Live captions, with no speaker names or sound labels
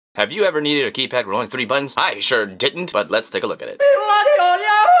Have you ever needed a keypad with only 3 buttons? I sure didn't, but let's take a look at it.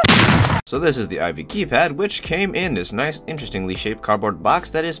 So this is the IV keypad, which came in this nice, interestingly shaped cardboard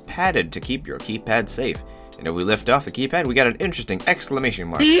box that is padded to keep your keypad safe. And if we lift off the keypad, we got an interesting exclamation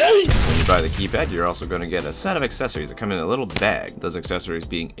mark. When you buy the keypad, you're also going to get a set of accessories that come in a little bag. Those accessories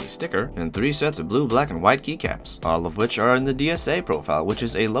being a sticker and 3 sets of blue, black, and white keycaps, all of which are in the DSA profile, which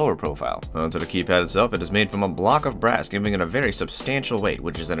is a lower profile. Onto the keypad itself, it is made from a block of brass, giving it a very substantial weight,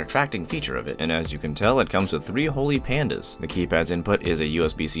 which is an attracting feature of it. And as you can tell, it comes with 3 holy pandas. The keypad's input is a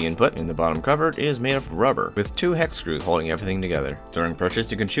USB-C input, and the bottom cover is made of rubber, with 2 hex screws holding everything together. During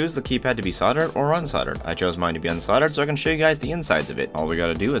purchase, you can choose the keypad to be soldered or unsoldered. I chose mine to be unsoldered so I can show you guys the insides of it. All we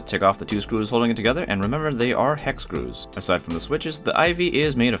gotta do is take off the 2 screws holding it together, and remember they are hex screws. Aside from the switches, the IV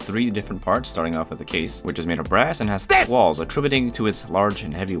is made of 3 different parts, starting off with the case, which is made of brass and has thick walls attributing to its large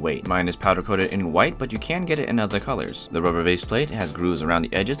and heavy weight. Mine is powder coated in white, but you can get it in other colors. The rubber base plate has grooves around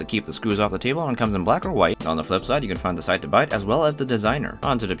the edges to keep the screws off the table and comes in black or white. On the flip side, you can find the side to bite as well as the designer.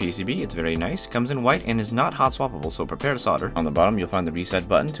 Onto the PCB, it's very nice, comes in white and is not hot swappable, so prepare to solder. On the bottom, you'll find the reset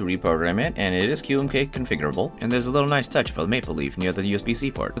button to reprogram it, and it is QMK configurable, and there's a little nice touch of a maple leaf near the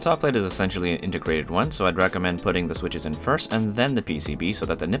USB-C port. The top plate is essentially an integrated one, so I'd recommend putting the switches in first and then the PCB so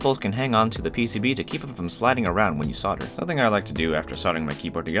that the nipples can hang on to the PCB to keep it from sliding around when you solder. Something I like to do after soldering my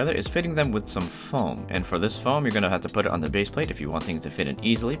keyboard together is fitting them with some foam, and for this foam you're going to have to put it on the base plate if you want things to fit in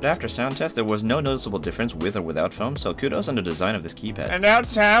easily. But after sound test, there was no noticeable difference with or without foam, so kudos on the design of this keypad. And now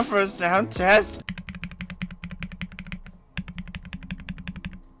time for a sound test.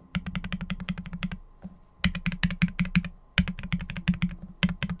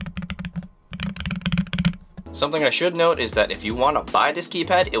 Something I should note is that if you want to buy this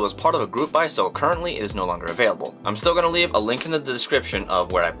keypad, it was part of a group buy, so currently it is no longer available. I'm still going to leave a link in the description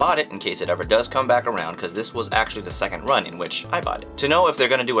of where I bought it in case it ever does come back around, because this was actually the second run in which I bought it. To know if they're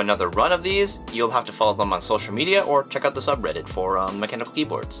going to do another run of these, you'll have to follow them on social media or check out the subreddit for mechanical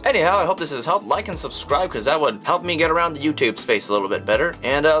keyboards. Anyhow, I hope this has helped. Like and subscribe because that would help me get around the YouTube space a little bit better,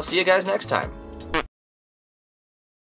 and I'll see you guys next time.